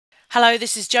Hello,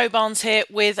 this is Jo Barnes here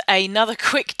with another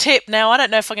quick tip. Now, I don't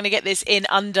know if I'm going to get this in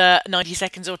under 90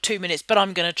 seconds or 2 minutes, but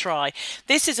I'm going to try.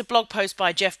 This is a blog post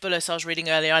by Jeff Bullis I was reading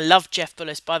earlier. I love Jeff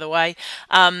Bullis, by the way.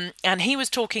 And he was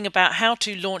talking about how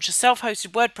to launch a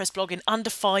self-hosted WordPress blog in under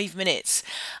 5 minutes.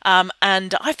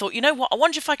 And I thought, you know what, I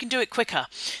wonder if I can do it quicker.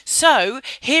 So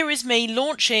here is me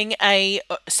launching a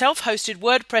self-hosted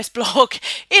WordPress blog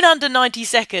in under 90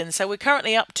 seconds. So we're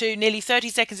currently up to nearly 30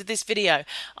 seconds of this video.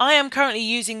 I am currently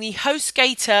using the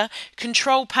HostGator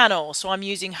control panel. So I'm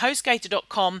using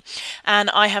HostGator.com, and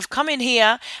I have come in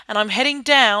here and I'm heading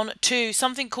down to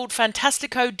something called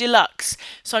Fantastico Deluxe.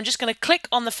 So I'm just going to click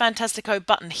on the Fantastico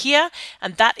button here,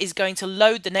 and that is going to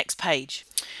load the next page.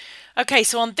 Okay,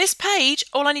 so on this page,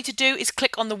 all I need to do is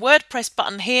click on the WordPress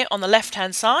button here on the left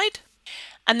hand side.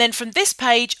 And then from this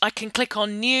page, I can click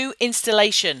on New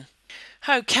Installation.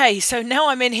 Okay, so now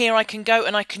I'm in here, I can go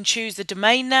and I can choose the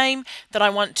domain name that I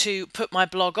want to put my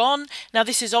blog on. Now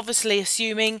this is obviously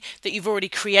assuming that you've already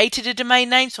created a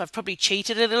domain name, so I've probably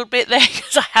cheated a little bit there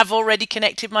because I have already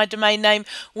connected my domain name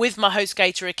with my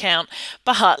HostGator account.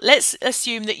 But let's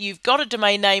assume that you've got a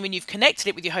domain name and you've connected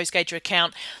it with your HostGator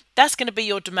account. That's going to be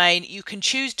your domain. You can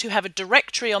choose to have a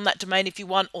directory on that domain if you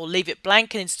want, or leave it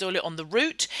blank and install it on the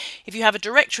root. If you have a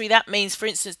directory, that means, for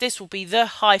instance, this will be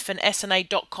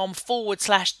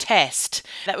the-sna.com/test.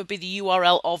 That would be the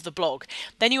URL of the blog.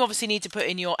 Then you obviously need to put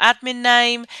in your admin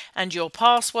name and your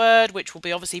password, which will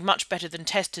be obviously much better than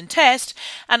test and test,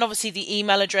 and obviously the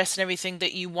email address and everything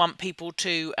that you want people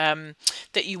to,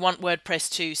 that you want WordPress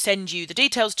to send you the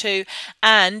details to,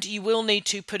 and you will need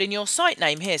to put in your site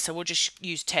name here. So we'll just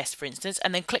use test, for instance,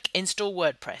 and then click Install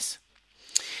WordPress.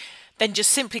 Then just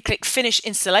simply click Finish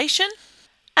Installation,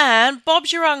 and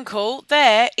Bob's your uncle,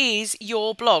 there is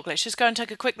your blog. Let's just go and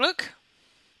take a quick look.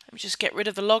 Let me just get rid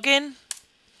of the login.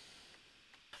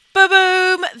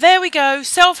 Ba-boom! There we go.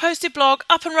 Self-hosted blog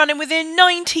up and running within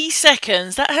 90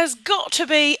 seconds. That has got to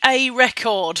be a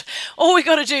record. All we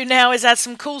got to do now is add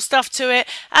some cool stuff to it,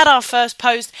 add our first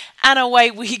post, and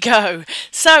away we go.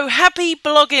 So happy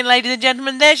blogging, ladies and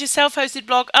gentlemen. There's your self-hosted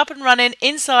blog up and running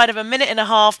inside of a minute and a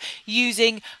half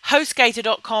using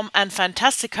HostGator.com and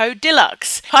Fantastico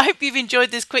Deluxe. I hope you've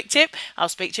enjoyed this quick tip. I'll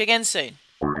speak to you again soon.